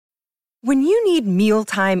When you need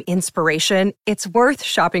mealtime inspiration, it's worth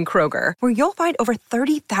shopping Kroger, where you'll find over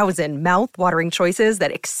 30,000 mouth-watering choices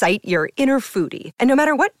that excite your inner foodie. And no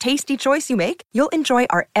matter what tasty choice you make, you'll enjoy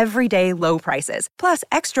our everyday low prices, plus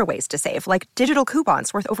extra ways to save, like digital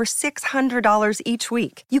coupons worth over $600 each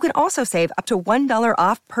week. You can also save up to $1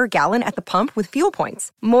 off per gallon at the pump with fuel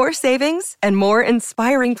points. More savings and more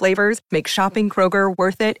inspiring flavors make shopping Kroger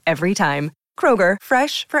worth it every time. Kroger,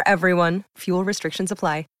 fresh for everyone. Fuel restrictions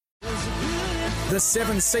apply. The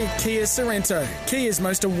 7-seat Kia Sorento, Kia's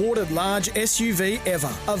most awarded large SUV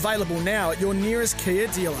ever. Available now at your nearest Kia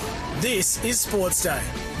dealer. This is Sportsday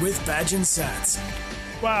with Badge and Sats.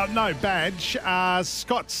 Well, no badge.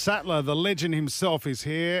 Scott Sattler, the legend himself, is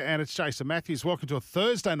here, and it's Jason Matthews. Welcome to a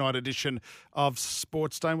Thursday night edition of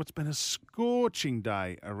Sportsday. What's been a scorching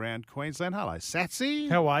day around Queensland. Hello, Satsy.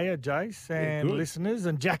 How are you, Jace, and listeners,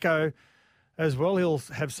 and Jacko as well. He'll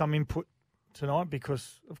have some input tonight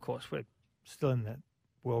because, of course, we're still in the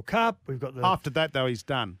World Cup. We've got the After that, though, he's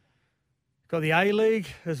done. Got the A-League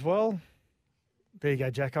as well. There you go,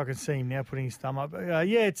 Jack. I can see him now putting his thumb up.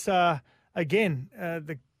 It's again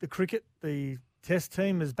the cricket. The Test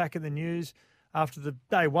team is back in the news after the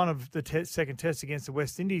day one of the second Test against the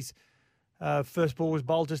West Indies. First ball was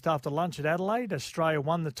bowled just after lunch at Adelaide. Australia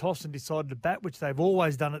won the toss and decided to bat, which they've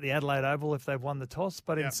always done at the Adelaide Oval if they've won the toss.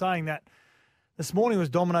 But in saying that, this morning was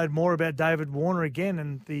dominated more about David Warner again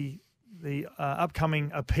and the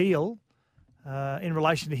upcoming appeal in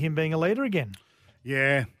relation to him being a leader again.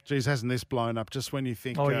 Yeah, geez, hasn't this blown up just when you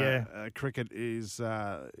think cricket is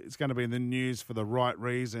going to be in the news for the right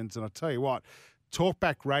reasons? And I tell you what,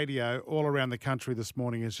 talkback radio all around the country this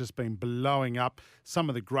morning has just been blowing up. Some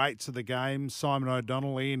of the greats of the game, Simon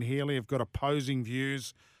O'Donnell, Ian Healy, have got opposing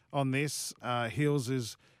views on this. Hills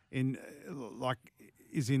is in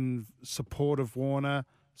support of Warner.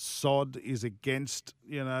 Sod is against,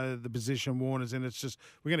 the position Warner's in. It's just,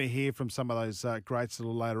 we're going to hear from some of those greats a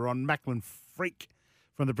little later on. Macklin Freak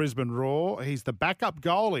from the Brisbane Roar. He's the backup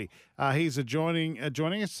goalie. He's joining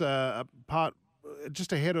us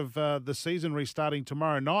just ahead of the season restarting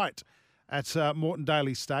tomorrow night at Moreton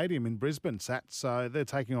Daly Stadium in Brisbane, Sat. So they're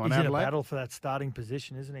taking on Adelaide. He's in a battle for that starting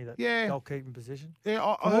position, isn't he? That goalkeeping position.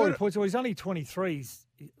 Yeah, from all reports, he's only 23.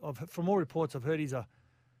 From all reports I've heard,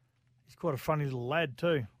 He's quite a funny little lad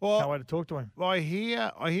too. Can't wait to talk to him. Well, I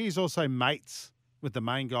hear he's also mates with the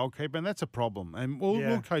main goalkeeper, and that's a problem. And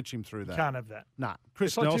we'll coach him through that. Can't have that. Nah,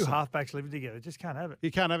 Chris Nelson. Nelson. Two halfbacks living together. Just can't have it.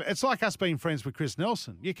 You can't have it. It's like us being friends with Chris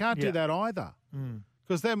Nelson. You can't do that either.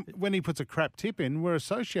 Because then when he puts a crap tip in, we're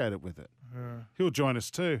associated with it. He'll join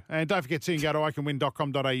us too. And don't forget to go to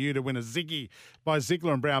iCanWin.com.au to win a Ziggy by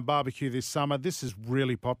Ziegler and Brown Barbecue this summer. This is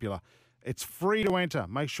really popular. It's free to enter.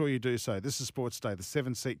 Make sure you do so. This is Sports Day, the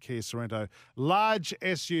 7-seat Kia Sorento. Large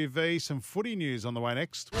SUV. Some footy news on the way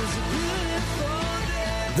next. The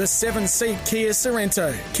 7-seat Kia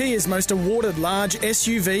Sorento, Kia's most awarded large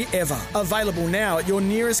SUV ever. Available now at your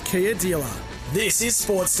nearest Kia dealer. This is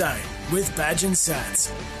Sports Day with Badge and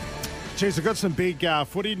Sats. Geez, we've got some big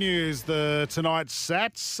footy news tonight,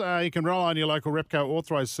 Sats. You can rely on your local Repco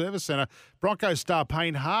Authorised Service Centre. Broncos star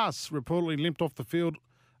Payne Haas reportedly limped off the field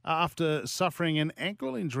after suffering an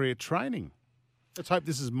ankle injury at training. Let's hope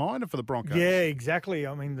this is minor for the Broncos. Yeah, exactly.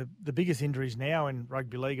 I mean, the biggest injuries now in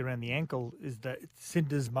rugby league around the ankle is the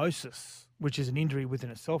syndesmosis, which is an injury within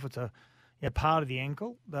itself. It's a part of the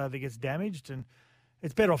ankle that gets damaged, and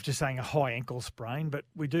it's better off just saying a high ankle sprain. But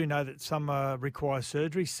we do know that some require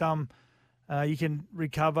surgery. Some you can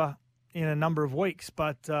recover in a number of weeks.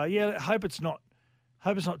 But hope it's not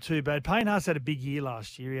too bad. Payne Haas had a big year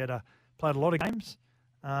last year. He had played a lot of games.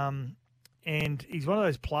 And he's one of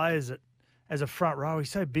those players that, as a front row,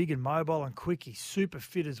 he's so big and mobile and quick. He's super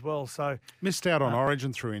fit as well. So missed out on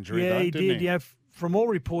Origin through injury. Yeah, though, he didn't did. Yeah, from all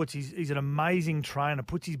reports, he's an amazing trainer.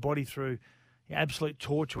 Puts his body through absolute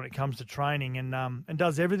torture when it comes to training, and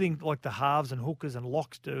does everything like the halves and hookers and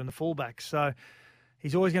locks do and the fullbacks. So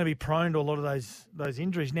he's always going to be prone to a lot of those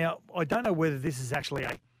injuries. Now, I don't know whether this is actually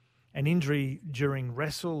an injury during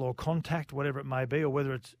wrestle or contact, whatever it may be, or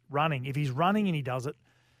whether it's running. If he's running and he does it,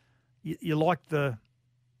 you like the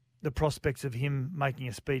prospects of him making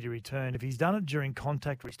a speedy return. If he's done it during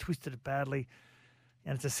contact or he's twisted it badly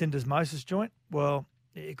and it's a syndesmosis joint, well,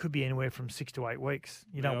 it could be anywhere from 6 to 8 weeks.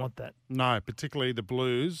 You don't want that. No, particularly the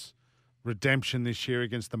Blues. Redemption this year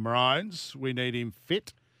against the Maroons. We need him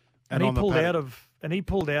fit. And he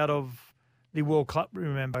pulled out of the World Cup,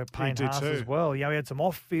 remember, Payne Haas as well. He had some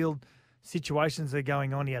off-field situations that are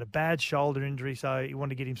going on. He had a bad shoulder injury, so he wanted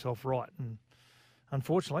to get himself right. And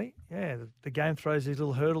unfortunately, the game throws these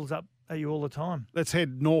little hurdles up at you all the time. Let's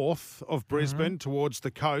head north of Brisbane towards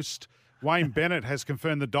the coast, Wayne Bennett has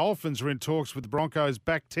confirmed the Dolphins are in talks with the Broncos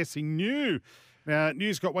back testing New. Now,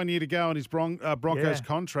 New's got 1 year to go on his Broncos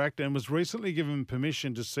contract and was recently given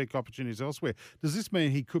permission to seek opportunities elsewhere. Does this mean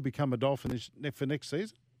he could become a Dolphin for next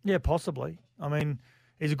season? Yeah, possibly. I mean,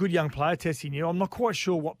 he's a good young player, Tessie New. I'm not quite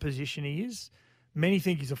sure what position he is. Many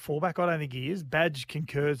think he's a fullback. I don't think he is. Badge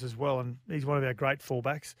concurs as well, and he's one of our great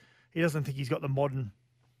fullbacks. He doesn't think he's got the modern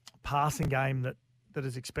passing game that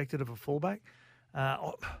is expected of a fullback.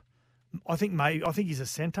 I think he's a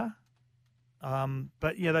centre.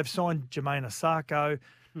 But, they've signed Jermaine Asako,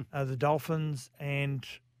 the Dolphins, and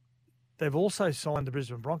they've also signed the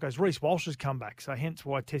Brisbane Broncos. Reece Walsh has come back, so hence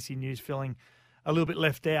why Tessie New's feeling a little bit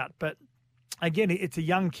left out. But, again, it's a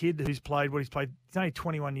young kid who's played what he's played. He's only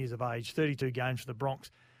 21 years of age, 32 games for the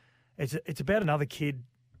Bronx. It's about another kid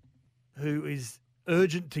who is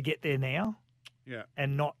urgent to get there now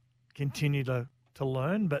and not continue to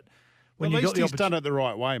learn. But when at least he's done it the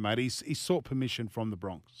right way, mate. He's sought permission from the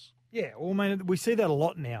Bronx. Yeah, well, I mean, we see that a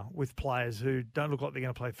lot now with players who don't look like they're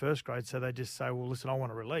going to play first grade, so they just say, well, listen, I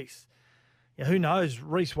want to release. Yeah, who knows?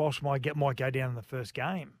 Reece Walsh might go down in the first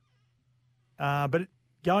game. But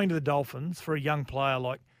going to the Dolphins for a young player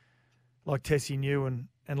like Tessie New and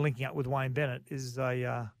linking up with Wayne Bennett is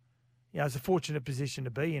it's a fortunate position to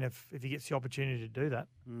be in if he gets the opportunity to do that.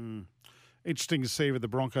 Interesting to see with the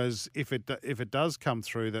Broncos if it does come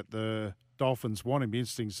through that the Dolphins want him.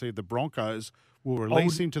 Interesting to see if the Broncos will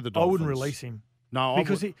release him to the Dolphins. I wouldn't release him. No,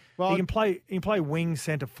 because he can play wing,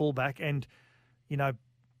 centre, fullback, and you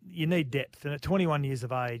need depth. And at 21 years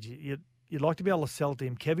of age, you'd like to be able to sell to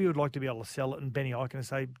him. Kevy would like to be able to sell it, and Benny Ikin and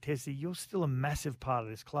say, Tessie, you're still a massive part of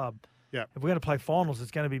this club. Yeah. If we're going to play finals, it's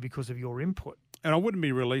going to be because of your input. And I wouldn't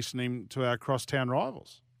be releasing him to our crosstown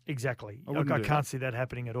rivals. Exactly. I can't see that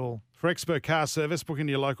happening at all. For expert car service, book into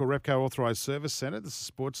your local Repco authorised service centre. This is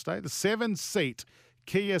Sportsday. The 7-seat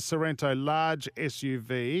Kia Sorrento large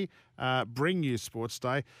SUV, bring you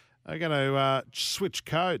Sportsday. They're going to switch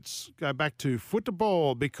codes, go back to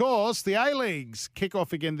football because the A-Leagues kick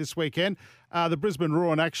off again this weekend. The Brisbane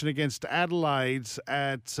Roar in action against Adelaide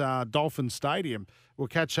at Dolphin Stadium. We'll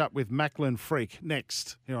catch up with Macklin Freak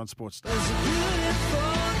next here on Sportsday.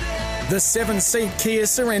 The 7-seat Kia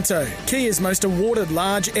Sorrento, Kia's most awarded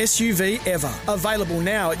large SUV ever. Available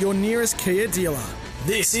now at your nearest Kia dealer.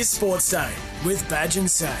 This is Sportsday with Badge and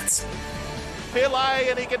Sats. Pillay,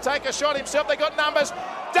 and he can take a shot himself. They got numbers.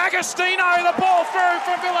 D'Agostino, the ball through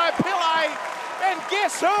from Vilo Pillay. And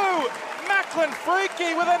guess who? Macklin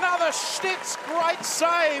Freaky with another Stitz great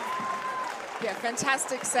save. Yeah,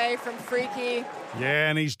 fantastic save from Freaky. Yeah,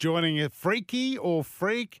 and he's joining Freaky or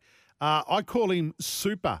Freak. I call him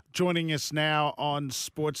Super, joining us now on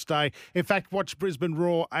Sports Day. In fact, watch Brisbane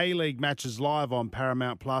Roar A-League matches live on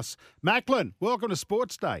Paramount+. Macklin, welcome to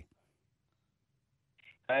Sports Day.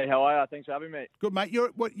 Hey, how are you? Thanks for having me. Good, mate.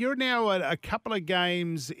 You're now a couple of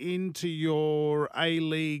games into your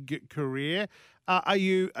A-League career. Are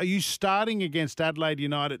you starting against Adelaide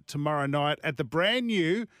United tomorrow night at the brand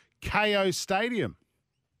new KO Stadium?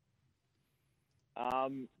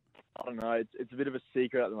 I don't know. It's a bit of a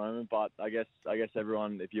secret at the moment, but I guess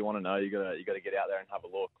everyone, if you want to know, you got to get out there and have a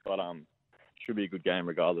look. But should be a good game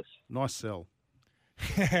regardless. Nice sell.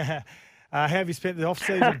 How have you spent the off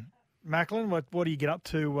season, Macklin? What do you get up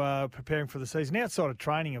to preparing for the season outside of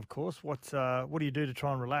training? Of course. What do you do to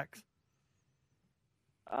try and relax?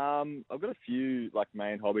 I've got a few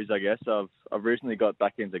main hobbies. I guess I've recently got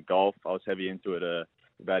back into golf. I was heavy into it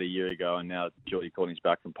about a year ago, and now Geordie Courtney's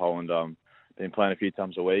back from Poland. Been playing a few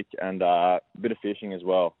times a week, and a bit of fishing as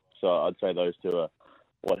well. So I'd say those two are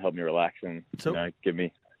what help me relax and give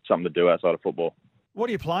me something to do outside of football. What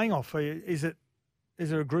are you playing off? Is it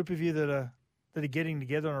a group of you that are getting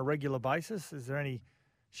together on a regular basis? Is there any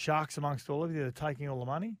sharks amongst all of you that are taking all the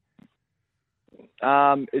money?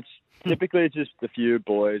 It's typically just a few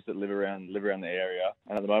boys that live around the area,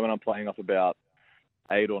 and at the moment I'm playing off about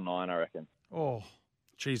 8 or 9, I reckon. Oh,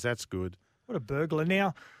 geez, that's good. What a burglar!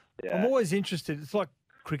 Now. Yeah. I'm always interested. It's like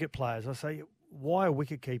cricket players. I say, why a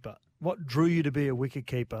wicketkeeper? What drew you to be a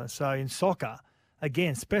wicketkeeper? So in soccer,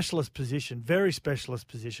 again, specialist position, very specialist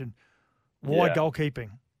position. Why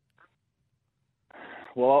goalkeeping?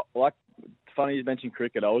 Well, funny you mentioned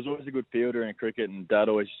cricket. I was always a good fielder in cricket, and Dad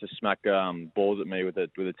always used to smack balls at me with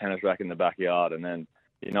a tennis racket in the backyard. And then,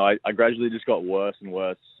 I gradually just got worse and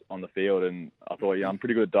worse on the field, and I thought, I'm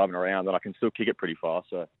pretty good at diving around, and I can still kick it pretty fast.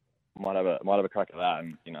 So might have a crack at that,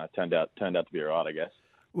 and it turned out to be alright, I guess.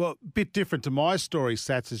 Well, a bit different to my story,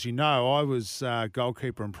 Sats. As you know, I was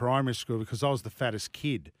goalkeeper in primary school because I was the fattest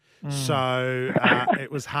kid. So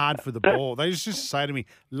it was hard for the ball. They used to just say to me,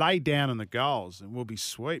 lay down in the goals and we'll be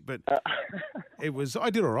sweet. But I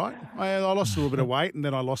did all right. I lost a little bit of weight and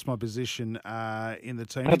then I lost my position in the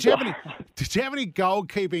team. Did you have any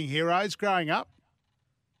goalkeeping heroes growing up?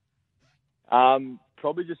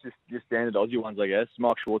 Probably just your standard Aussie ones, I guess.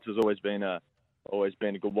 Mark Schwartz has always been a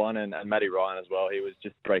good one, and Matty Ryan as well. He was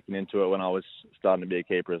just breaking into it when I was starting to be a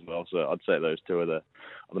keeper as well. So I'd say those two are the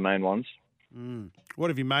main ones. What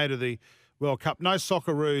have you made of the World Cup? No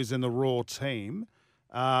Socceroos in the Raw team,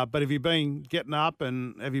 but have you been getting up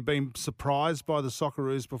and have you been surprised by the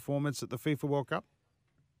Socceroos' performance at the FIFA World Cup?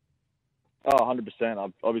 Oh,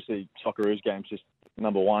 100%. Obviously, Socceroos game's just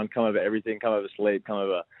number one. Come over everything, come over sleep, come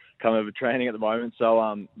over training at the moment.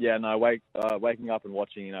 So, waking up and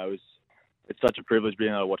watching, it's such a privilege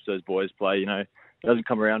being able to watch those boys play. It doesn't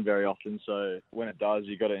come around very often, so when it does,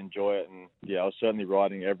 you got to enjoy it. And I was certainly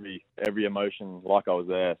riding every emotion like I was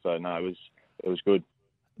there. So no, it was good.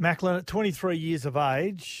 Macklin, at 23 years of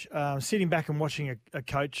age, sitting back and watching a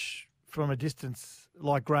coach from a distance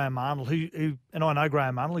like Graham Arnold, who and I know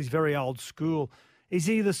Graham Arnold, he's very old school. Is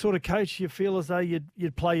he the sort of coach you feel as though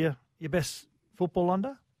you'd play your best football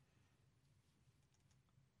under?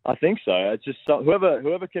 I think so. It's just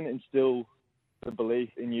whoever can instill the belief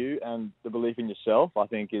in you and the belief in yourself, I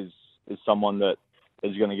think is someone that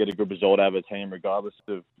is going to get a good result out of a team, regardless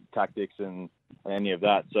of tactics and any of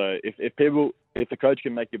that. So if the coach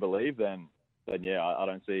can make you believe, then yeah, I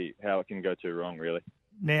don't see how it can go too wrong, really.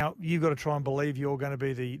 Now you've got to try and believe you're going to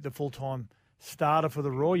be the full-time starter for the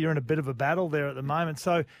Raw. You're in a bit of a battle there at the moment.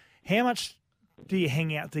 So how much do you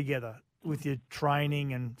hang out together with your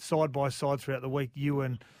training and side by side throughout the week? You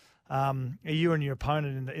and your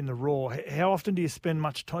opponent in the Raw. How often do you spend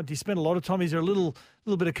much time? Do you spend a lot of time? Is there a little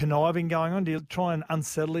bit of conniving going on? Do you try and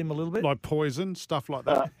unsettle him a little bit? Like poison, stuff like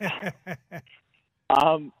that?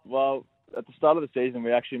 Well, at the start of the season,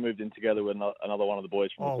 we actually moved in together with another one of the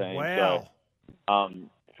boys from the team. Wow.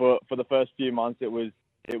 So, for the first few months, it was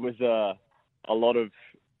a lot of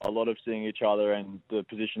seeing each other, and the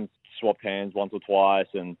positions swapped hands once or twice,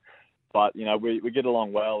 But we get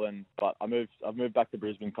along well, but I've moved back to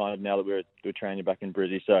Brisbane kind of now that we're training back in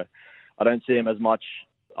Brizzy, so I don't see him as much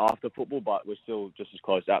after football, but we're still just as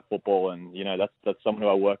close at football, and that's someone who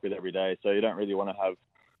I work with every day. So you don't really want to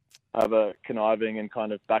have a conniving and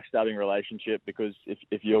kind of backstabbing relationship, because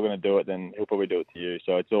if you're going to do it, then he'll probably do it to you.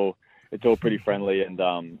 So it's all pretty friendly, and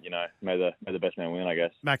may the best man win, I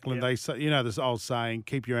guess. Macklin, they say, this old saying,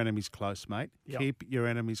 keep your enemies close, mate. Yep. Keep your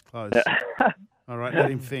enemies close. All right, let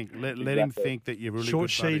him think. Let him think that you're really short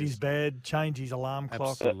good sheet buddies. his bed, change his alarm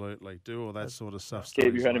clock. Absolutely, do all that sort of stuff.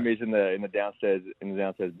 Keep your enemies in the downstairs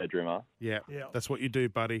bedroom, huh? Yeah, that's what you do,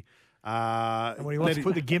 buddy. And when he wants to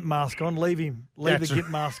put the GIMP mask on, leave the GIMP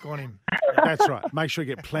mask on him. That's right. Make sure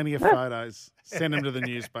you get plenty of photos. Send them to the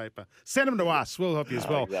newspaper. Send them to us. We'll help you as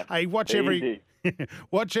well. Exactly. Hey, watch every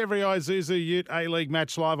Isuzu Ute A-League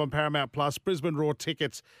match live on Paramount Plus. Brisbane Raw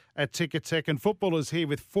tickets at Ticket Tech, and footballers here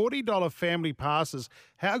with $40 family passes.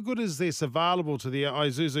 How good is this? Available to the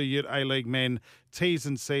Isuzu Ute A-League men. T's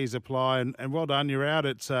and C's apply. And well done. You're out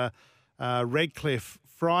at Redcliffe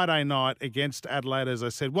Friday night against Adelaide, as I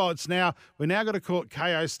said. Well, we're now going to call it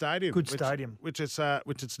KO Stadium. Good stadium. Which it's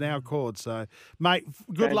now called. So, mate,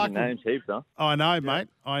 good luck. Names heaps, huh? I know, mate.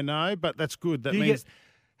 I know, but that's good. That means...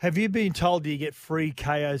 Have you been told you get free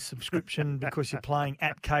KO subscription because you're playing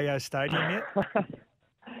at KO Stadium yet?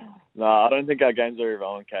 No, I don't think our games are even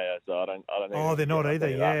on KO, so I don't think... Oh, they're not either,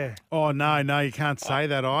 yeah. Oh, no, you can't say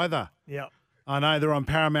that either. Yeah. I know, they're on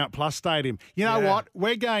Paramount Plus Stadium. You know what?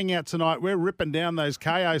 We're going out tonight. We're ripping down those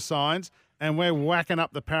KO signs and we're whacking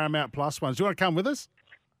up the Paramount Plus ones. Do you want to come with us?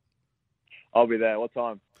 I'll be there. What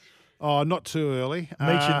time? Oh, not too early.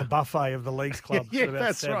 Meet you in the buffet of the Leagues Club. Yeah,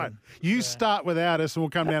 that's 7. Right. You start without us and we'll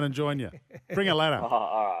come down and join you. Bring a ladder. All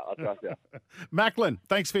right, I'll trust you. Macklin,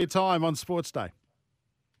 thanks for your time on Sports Day.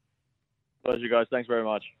 Pleasure, guys. Thanks very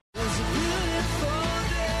much.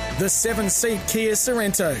 The 7-seat Kia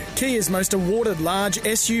Sorrento, Kia's most awarded large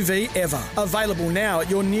SUV ever. Available now at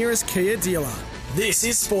your nearest Kia dealer. This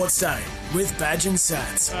is Sports Day with Badge and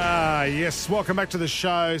Sats. Yes, welcome back to the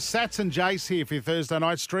show. Sats and Jace here for your Thursday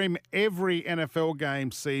night. Stream every NFL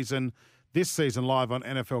game this season live on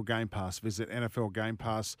NFL Game Pass. Visit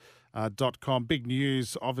NFLGamePass.com. Big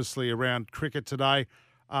news, obviously, around cricket today.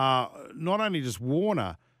 Not only just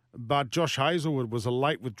Warner, but Josh Hazelwood was a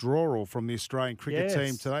late withdrawal from the Australian cricket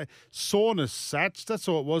team today. Soreness, Sats, that's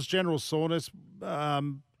all it was. General soreness,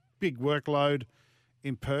 big workload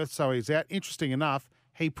in Perth, so he's out. Interesting enough,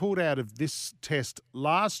 he pulled out of this test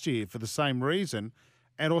last year for the same reason,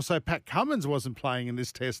 and also Pat Cummins wasn't playing in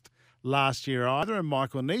this test last year either, and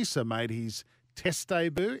Michael Neser made his test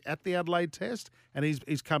debut at the Adelaide Test, and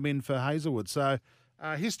he's come in for Hazelwood. So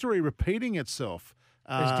history repeating itself.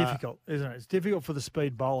 It's difficult, isn't it? It's difficult for the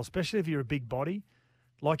speed bowler, especially if you're a big body,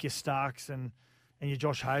 like your Starks and your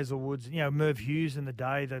Josh Hazlewoods. You know, Merv Hughes in the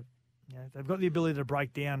day, they've got the ability to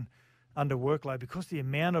break down under workload because the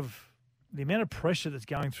amount of pressure that's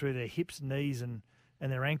going through their hips, knees, and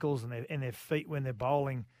their ankles and their feet when they're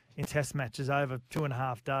bowling in test matches over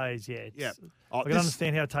 2.5 days. I can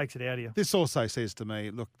understand how it takes it out of you. This also says to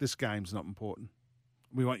me, look, this game's not important.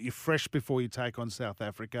 We want you fresh before you take on South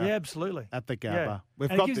Africa. Yeah, absolutely. At the Gabba. Yeah. We've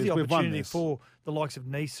and got it gives this. the We've won opportunity this. for the likes of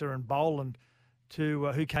Neser and Boland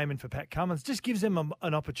who came in for Pat Cummins. Just gives them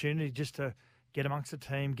an opportunity just to get amongst the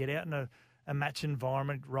team, get out in a match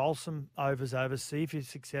environment, roll some overs over, see if you're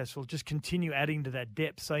successful. Just continue adding to that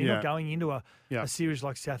depth so you're not going into a series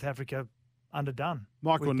like South Africa underdone.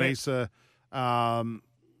 Michael Neser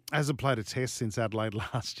hasn't played a test since Adelaide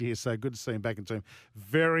last year, so good to see him back in team.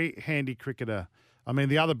 Very handy cricketer. I mean,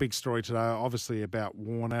 the other big story today, obviously, about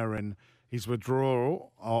Warner and his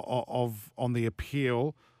withdrawal on the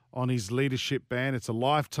appeal on his leadership ban. It's a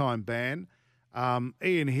lifetime ban.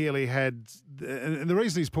 Ian Healy and the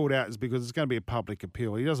reason he's pulled out is because it's going to be a public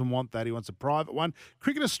appeal. He doesn't want that. He wants a private one.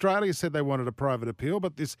 Cricket Australia said they wanted a private appeal,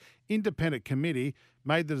 but this independent committee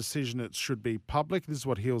made the decision it should be public. This is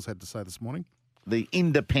what Heels had to say this morning. The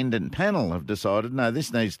independent panel have decided, no,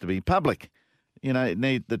 this needs to be public. You know,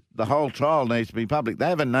 the whole trial needs to be public. They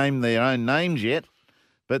haven't named their own names yet,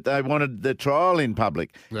 but they wanted the trial in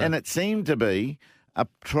public. Yeah. And it seemed to be a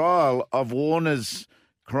trial of Warner's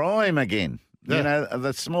crime again. Yeah. You know,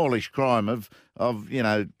 the smallish crime of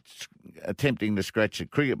attempting to scratch a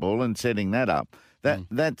cricket ball and setting that up.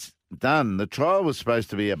 That's done. The trial was supposed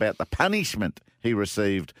to be about the punishment he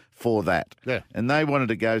received for that. Yeah. And they wanted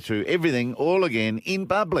to go through everything all again in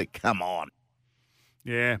public. Come on.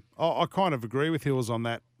 Yeah, I kind of agree with Hills on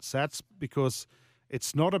that, Sats, because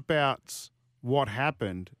it's not about what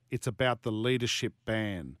happened; it's about the leadership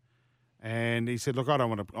ban. And he said, "Look, I don't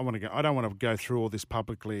want to go through all this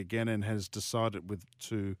publicly again," and has decided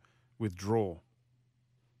to withdraw.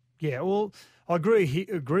 Yeah, well, I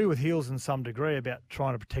agree with Hills in some degree about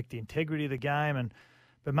trying to protect the integrity of the game,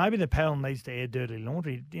 but maybe the panel needs to air dirty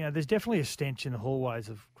laundry. You know, there's definitely a stench in the hallways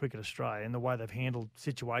of Cricket Australia and the way they've handled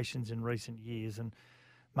situations in recent years, and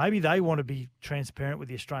maybe they want to be transparent with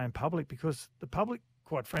the Australian public because the public,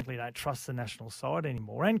 quite frankly, don't trust the national side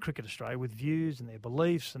anymore and Cricket Australia with views and their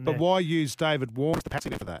beliefs. But why use David Warner's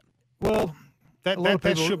capacity for that? Well,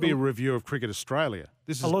 that should be a review of Cricket Australia.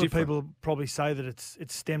 This is different. A lot of people probably say that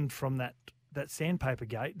it's stemmed from that sandpaper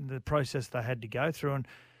gate and the process they had to go through.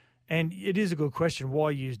 And it is a good question,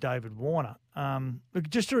 why use David Warner? Look,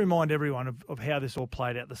 just to remind everyone of how this all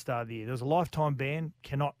played out at the start of the year. There was a lifetime ban,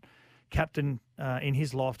 cannot captain in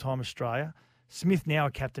his lifetime Australia. Smith now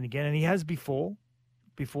a captain again, and he has before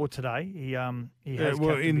today. He has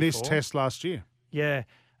in this test last year. Yeah.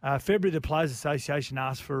 February, the Players Association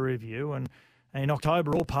asked for a review, and in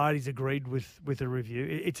October, all parties agreed with a review.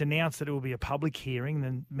 It's announced that it will be a public hearing,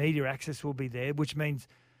 and media access will be there, which means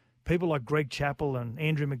people like Greg Chappell and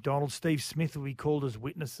Andrew McDonald, Steve Smith will be called as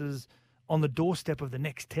witnesses on the doorstep of the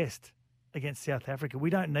next test against South Africa. We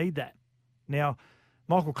don't need that. Now,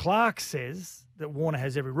 Michael Clark says that Warner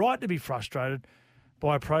has every right to be frustrated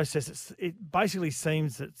by a process. It basically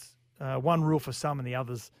seems it's one rule for some and the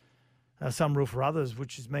others, some rule for others,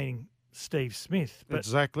 which is meaning Steve Smith. But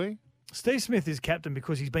exactly. Steve Smith is captain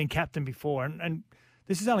because he's been captain before, and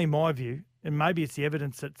this is only my view, and maybe it's the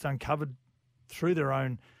evidence that's uncovered through their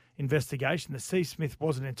own investigation that Steve Smith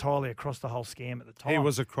wasn't entirely across the whole scam at the time. He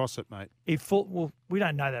was across it, mate. We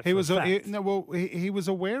don't know that. He was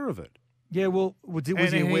aware of it. Yeah, well, was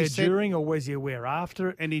he aware during or was he aware after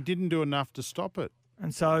it? And he didn't do enough to stop it.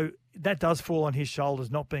 And so that does fall on his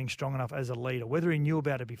shoulders, not being strong enough as a leader, whether he knew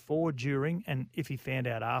about it before, during, and if he found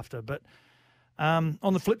out after. But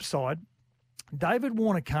on the flip side, David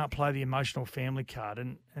Warner can't play the emotional family card.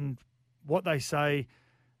 And what they say,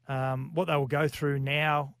 what they will go through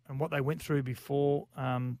now and what they went through before,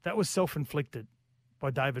 that was self-inflicted by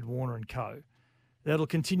David Warner and co. That'll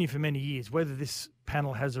continue for many years, whether this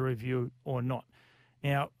panel has a review or not.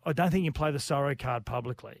 Now, I don't think you play the sorrow card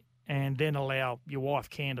publicly and then allow your wife,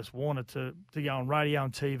 Candace Warner, to go on radio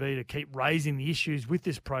and TV to keep raising the issues with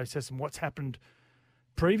this process and what's happened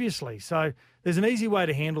previously. So there's an easy way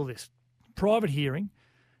to handle this. Private hearing.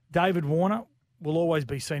 David Warner will always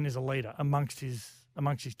be seen as a leader amongst his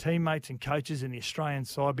teammates and coaches in the Australian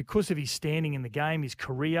side because of his standing in the game, his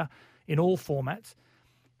career in all formats.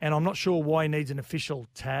 And I'm not sure why he needs an official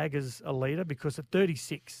tag as a leader, because at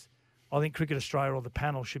 36, I think Cricket Australia or the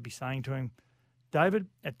panel should be saying to him, David,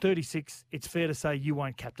 at 36, it's fair to say you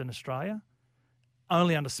won't captain Australia,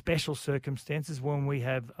 only under special circumstances when we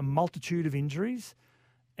have a multitude of injuries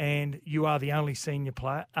and you are the only senior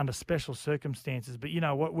player under special circumstances. But you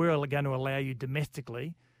know what? We're going to allow you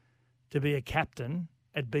domestically to be a captain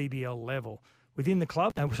at BBL level. Within the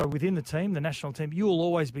club, so within the team, the national team, you will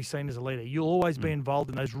always be seen as a leader. You'll always be involved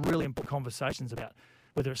in those really important conversations about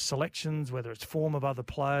whether it's selections, whether it's form of other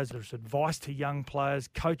players, whether it's advice to young players,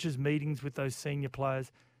 coaches' meetings with those senior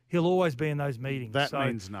players. He'll always be in those meetings. That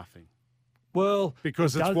means nothing. Well,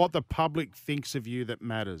 because it's what the public thinks of you that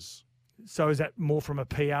matters. So is that more from a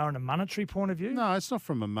PR and a monetary point of view? No, it's not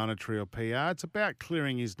from a monetary or PR. It's about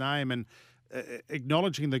clearing his name and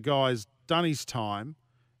acknowledging the guy's done his time.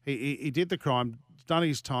 He did the crime, done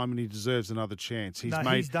his time, and he deserves another chance. He's done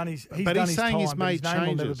his time, he's made but his changes. name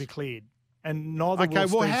will never be cleared. And neither will well,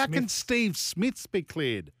 Steve how Smith. can Steve Smith's be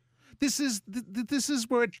cleared? This is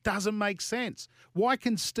where it doesn't make sense. Why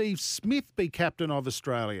can Steve Smith be captain of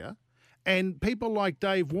Australia? And people like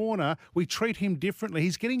Dave Warner, we treat him differently.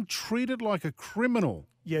 He's getting treated like a criminal.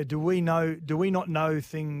 Yeah, do we not know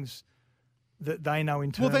things that they know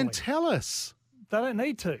internally? Well, then tell us. They don't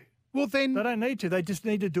need to. Well, then they don't need to. They just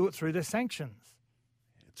need to do it through their sanctions.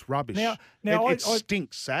 It's rubbish. Now it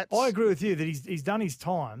stinks, Sats. I agree with you that he's done his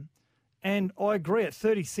time, and I agree at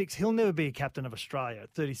 36 he'll never be a captain of Australia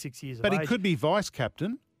at 36 years of age. But he could be vice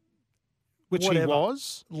captain, which Whatever. he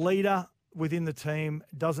was. Leader within the team,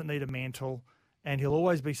 doesn't need a mantle, and he'll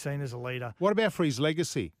always be seen as a leader. What about for his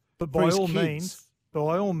legacy? But for by his all kids?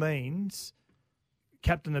 means,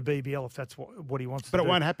 captain the BBL if that's what he wants to do. But it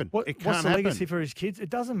won't happen. What's the happen. legacy for his kids? It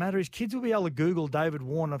doesn't matter. His kids will be able to Google David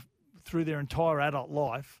Warner through their entire adult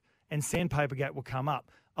life, and Sandpapergate will come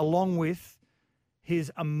up, along with his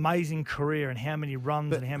amazing career and how many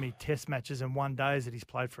runs and how many test matches and one days that he's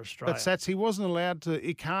played for Australia. But Sats, he wasn't allowed to.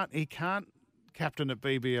 He can't captain at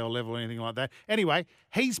BBL level or anything like that. Anyway,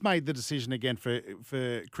 he's made the decision again for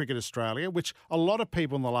Cricket Australia, which a lot of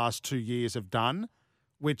people in the last 2 years have done,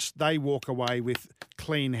 which they walk away with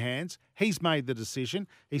clean hands. He's made the decision.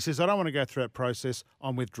 He says, I don't want to go through that process.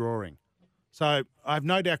 I'm withdrawing. So I have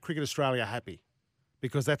no doubt Cricket Australia are happy,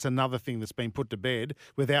 because that's another thing that's been put to bed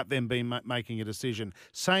without them making a decision.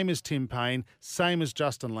 Same as Tim Payne, same as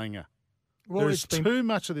Justin Langer. Well, There's too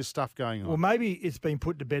much of this stuff going on. Well, maybe it's been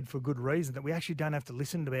put to bed for good reason, that we actually don't have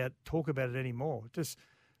to talk about it anymore. Just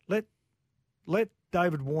let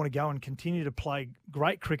David Warner go and continue to play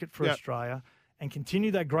great cricket for Australia and continue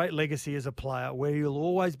that great legacy as a player, where he'll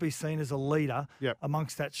always be seen as a leader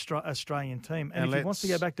amongst that Australian team. And if he wants to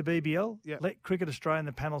go back to BBL, let Cricket Australia and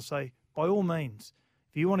the panel say, by all means,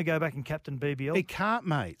 if you want to go back and captain BBL. He can't,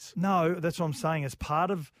 mate. No, that's what I'm saying. As part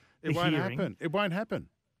of the hearing. It won't happen.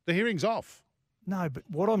 The hearing's off. No, but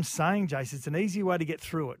what I'm saying, Jace, it's an easy way to get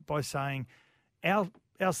through it by saying our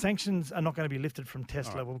sanctions are not going to be lifted from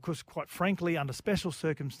test level because, quite frankly, under special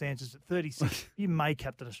circumstances at 36, you may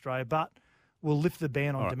captain Australia, but we'll lift the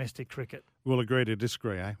ban on domestic cricket. We'll agree to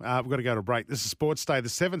disagree, eh? We've got to go to break. This is Sportsday, the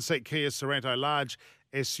 7-seat Kia Sorento large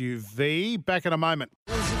SUV. Back in a moment.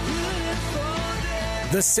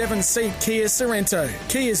 The 7-seat Kia Sorento,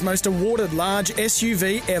 Kia's most awarded large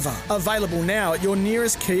SUV ever. Available now at your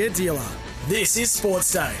nearest Kia dealer. This is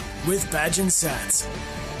Sports Day with Badge and Sats.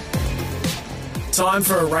 Time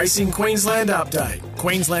for a Racing Queensland update.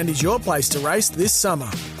 Queensland is your place to race this summer.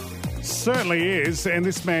 Certainly is, and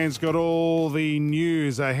this man's got all the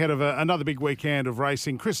news ahead of another big weekend of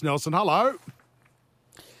racing. Chris Nelson, hello.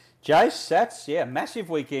 Jace, Sats, massive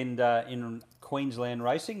weekend in Queensland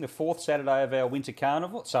racing, the fourth Saturday of our winter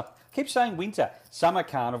carnival. So I keep saying winter, summer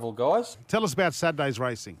carnival, guys. Tell us about Saturday's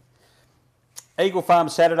racing. Eagle Farm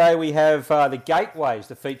Saturday, we have the Gateways,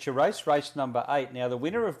 the feature race number 8. Now, the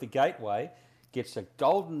winner of the Gateway gets a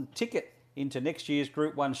golden ticket into next year's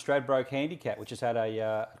Group 1 Stradbroke Handicap, which has had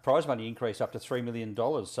a prize money increase up to $3 million.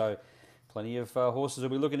 So plenty of horses will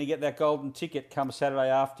be looking to get that golden ticket come Saturday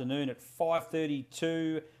afternoon at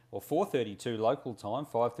 5:32 or 4:32 local time,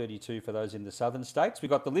 5:32 for those in the southern states.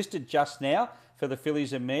 We've got the listed just now for the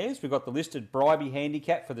fillies and mares. We've got the listed Bribey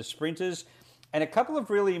handicap for the sprinters, and a couple of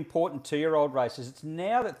really important 2-year-old races. It's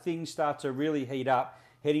now that things start to really heat up,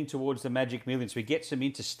 heading towards the Magic Millions. We get some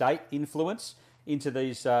interstate influence into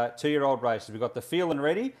these 2-year-old races. We've got the Feel and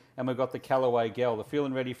Ready, and we've got the Callaway Gal. The Feel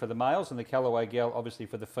and Ready for the males, and the Callaway Gal obviously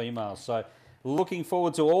for the females. So looking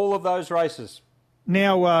forward to all of those races.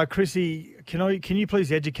 Now, Chrissy, can you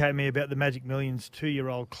please educate me about the Magic Millions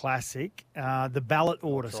 2-year-old classic, the ballot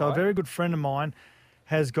order? So a very good friend of mine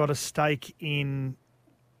has got a stake in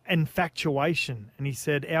Infatuation. And he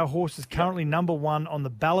said, our horse is currently number one on the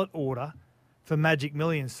ballot order for Magic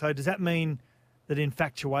Millions. So does that mean that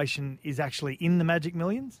Infatuation is actually in the Magic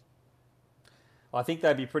Millions? I think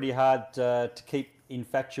they'd be pretty hard to keep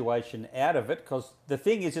Infatuation out of it, because the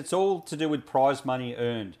thing is, it's all to do with prize money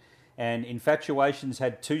earned. And Infatuation's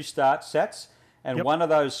had 2 starts, Sats, and one of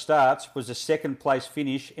those starts was a second place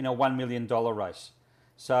finish in a $1 million race.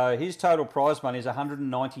 So his total prize money is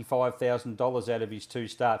 $195,000 out of his 2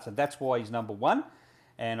 starts, and that's why he's number one.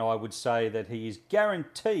 And I would say that he is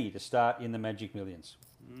guaranteed to start in the Magic Millions.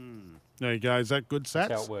 There you go. Is that good, Sats?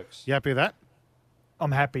 That's how it works. You happy with that?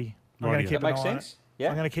 I'm happy. I'm going to keep that an makes eye on sense? it. Yeah.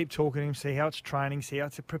 I'm going to keep talking to him, see how it's training, see how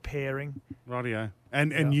it's preparing. Rightio.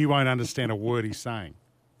 And you won't understand a word he's saying.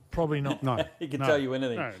 Probably not. No. He can tell you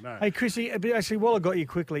anything. No. Hey, Chrissy, actually, while I got you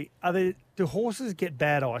quickly, do horses get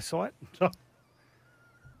bad eyesight?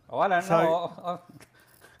 Oh, I don't know.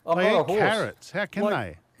 I'm They not a eat horse. carrots. How can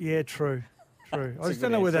they? Yeah, true. I just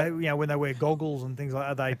don't know whether when they wear goggles and things like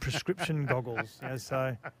that, are they prescription goggles?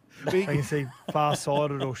 So they can see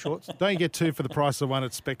far-sighted or short. Don't you get 2 for the price of 1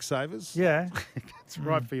 at Specsavers? Yeah. It's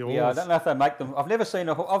right for your Yeah, I horse. don't know if they make them. I've never seen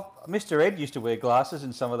a horse. Mr. Ed used to wear glasses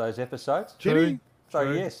in some of those episodes. Did he? So,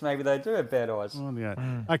 yes, maybe they do have bad eyes. Oh,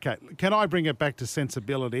 yeah. Okay, can I bring it back to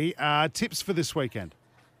sensibility? Tips for this weekend?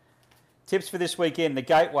 Tips for this weekend, the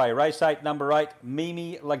Gateway, race 8, number 8,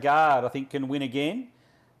 Mimi Lagarde, I think can win again.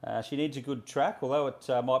 She needs a good track, although it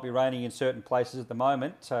might be raining in certain places at the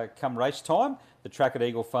moment. Come race time, the track at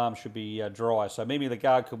Eagle Farm should be dry. So Mimi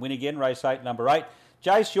Lagarde can win again, race 8, number 8.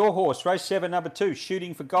 Jace, your horse, race 7, number 2,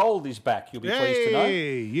 Shooting for Gold is back. You'll be pleased to know.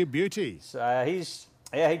 Hey, you beauties.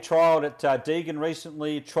 He trialled at Deegan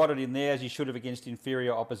recently, trotted in there as he should have against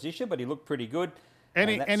inferior opposition, but he looked pretty good.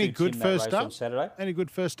 Any good first up? On Saturday. Any good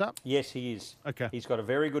first up? Yes, he is. Okay. He's got a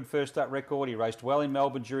very good first up record. He raced well in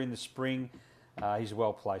Melbourne during the spring. He's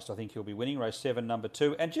well placed. I think he'll be winning. Race 7, number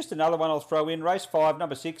 2. And just another one I'll throw in. Race 5,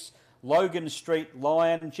 number 6, Logan Street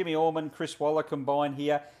Lion. Jimmy Orman, Chris Waller combined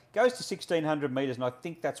here. Goes to 1,600 metres, and I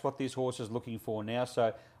think that's what this horse is looking for now.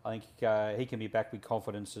 So I think he can be back with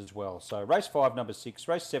confidence as well. So race 5, number 6,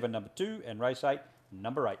 race 7, number 2, and race 8,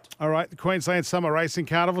 number 8. All right, the Queensland Summer Racing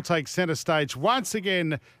Carnival takes centre stage once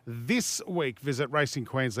again this week. Visit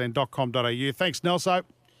racingqueensland.com.au. Thanks, Nelso.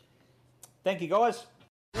 Thank you, guys.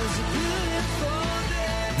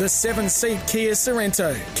 The 7-seat Kia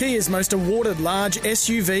Sorrento, Kia's most awarded large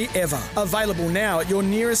SUV ever. Available now at your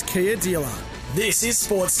nearest Kia dealer. This is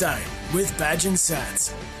Sports Day with Badge and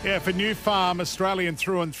Sats. Yeah, for New Farm, Australian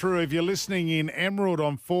through and through. If you're listening in Emerald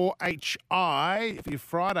on 4HI, for your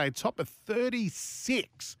Friday, top of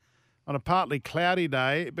 36 on a partly cloudy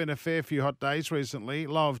day. Been a fair few hot days recently,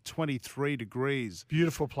 low of 23 degrees.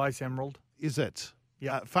 Beautiful place, Emerald. Is it?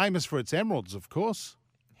 Yeah. Famous for its emeralds, of course.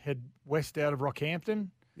 Head west out of Rockhampton.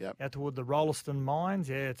 Yep. Out toward the Rolleston mines.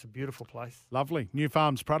 Yeah, it's a beautiful place. Lovely. New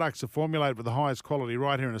Farm's products are formulated with the highest quality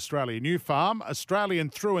right here in Australia. New Farm, Australian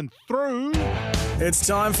through and through. It's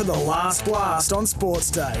time for the last blast on Sports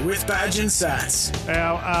Day with Badge and Sats.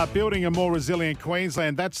 Now, building a more resilient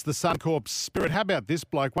Queensland, that's the Suncorp spirit. How about this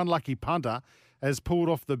bloke? One lucky punter has pulled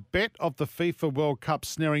off the bet of the FIFA World Cup,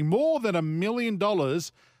 snaring more than $1 million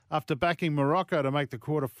after backing Morocco to make the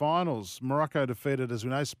quarterfinals. Morocco defeated, as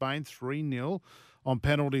we know, Spain 3-0. On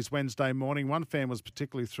penalties Wednesday morning. One fan was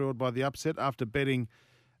particularly thrilled by the upset after betting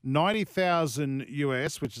 $90,000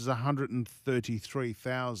 US, which is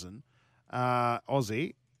 133,000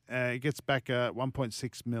 Aussie. He gets back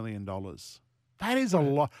 $1.6 million. That is a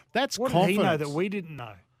lot. That's what confidence. What did he know that we didn't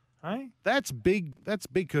know? Hey? That's big. That's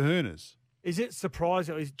big kahunas. Is it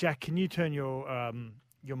surprising? Jack, can you turn your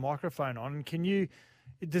microphone on?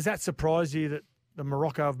 Does that surprise you that the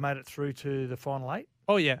Morocco have made it through to the final 8?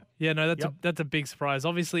 Oh, yeah. Yeah, no, that's a big surprise.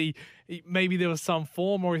 Obviously, maybe there was some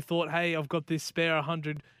form or he thought, hey, I've got this spare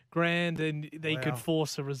 $100,000 and they could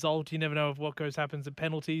force a result. You never know if what happens at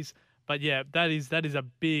penalties. But, yeah, that is a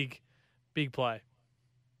big, big play.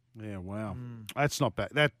 Yeah, wow. That's not bad.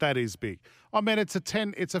 That is big. I mean, it's a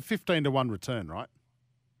 15-to-1 return, right?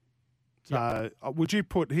 So would you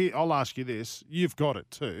put here, I'll ask you this. You've got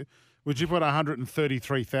it too. Would you put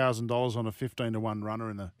 $133,000 on a 15-to-1 runner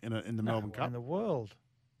in the Melbourne Cup? In the world.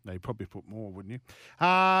 No, you'd probably put more, wouldn't you?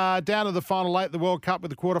 Down to the final 8, the World Cup with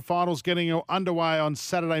the quarterfinals getting underway on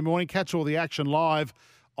Saturday morning. Catch all the action live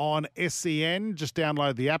on SEN. Just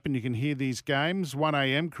download the app and you can hear these games. 1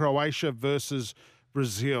 a.m, Croatia versus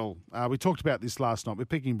Brazil. We talked about this last night. We're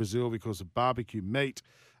picking Brazil because of barbecue meat.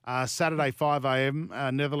 Saturday, 5 a.m,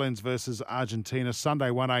 Netherlands versus Argentina. Sunday,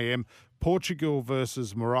 1 a.m, Portugal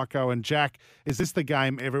versus Morocco. And Jack, is this the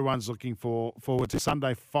game everyone's looking forward to?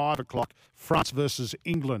 Sunday, 5 o'clock, France versus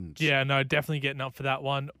England. Yeah, no, definitely getting up for that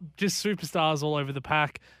one. Just superstars all over the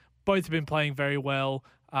pack. Both have been playing very well.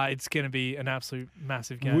 It's going to be an absolute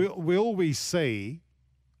massive game. Will we see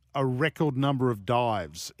a record number of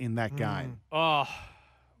dives in that game? Oh,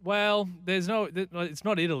 well, it's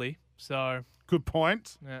not Italy, so good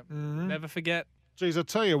point. Yeah, never forget. Geez, I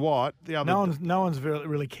tell you what, no one's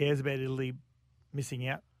really cares about Italy missing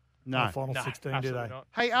out. No, the final 16, do they? Not.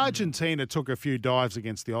 Hey, Argentina took a few dives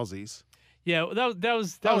against the Aussies. Yeah, that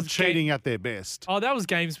was cheating at their best. Oh, that was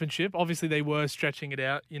gamesmanship. Obviously, they were stretching it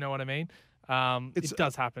out. You know what I mean? It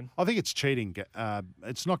does happen. I think it's cheating.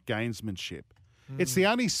 It's not gamesmanship. It's the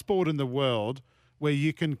only sport in the world where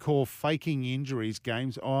you can call faking injuries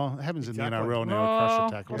games. Oh, it happens in the NRL now.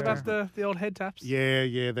 Crusher tackles. What about the old head taps?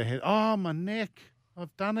 Yeah, the head. Oh, my neck.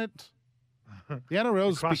 I've done it. The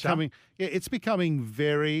NRL's becoming. Yeah, it's becoming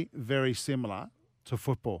very, very similar to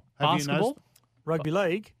football. Have Basketball? You noticed? Rugby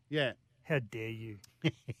league? Yeah. How dare you?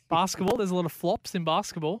 Basketball? There's a lot of flops in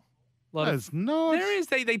basketball. There's not. There is.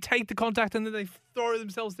 They take the contact and then they throw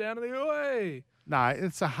themselves down and they go, hey. No,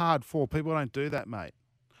 it's a hard fall. People don't do that, mate.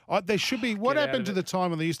 There should be. What happened to the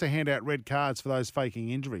time when they used to hand out red cards for those faking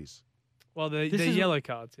injuries? Well, they're yellow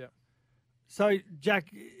cards, yeah. So, Jack,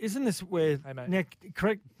 isn't this where... Hey, mate. Now,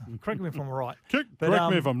 correct me if I'm right. Correct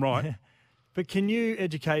me if I'm right. But can you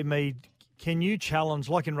educate me? Can you challenge,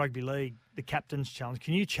 like in rugby league, the captain's challenge,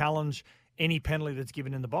 can you challenge any penalty that's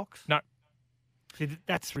given in the box? No. See,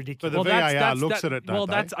 that's ridiculous. But the VAR looks at it, don't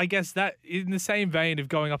they? I guess that in the same vein of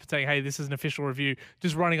going up and saying, hey, this is an official review,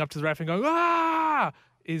 just running up to the ref and going, ah,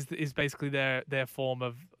 is basically their form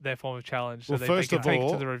of challenge. So Well, they first can of take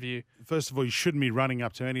all- to the review. First of all, you shouldn't be running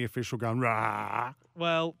up to any official going, rah.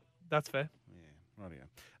 Well, that's fair. Rightio.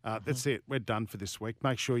 That's it. We're done for this week.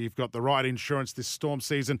 Make sure you've got the right insurance this storm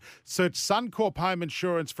season. Search Suncorp Home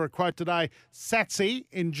Insurance for a quote today. Satsy,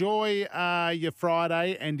 enjoy your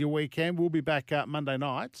Friday and your weekend. We'll be back Monday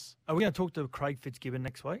nights. Are we going to talk to Craig Fitzgibbon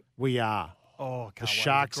next week? We are. Oh, The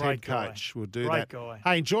Sharks head coach will do that. Great guy.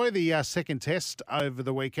 Hey, enjoy the second test over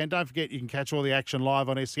the weekend. Don't forget you can catch all the action live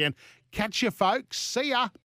on SEN. Catch you, folks. See ya.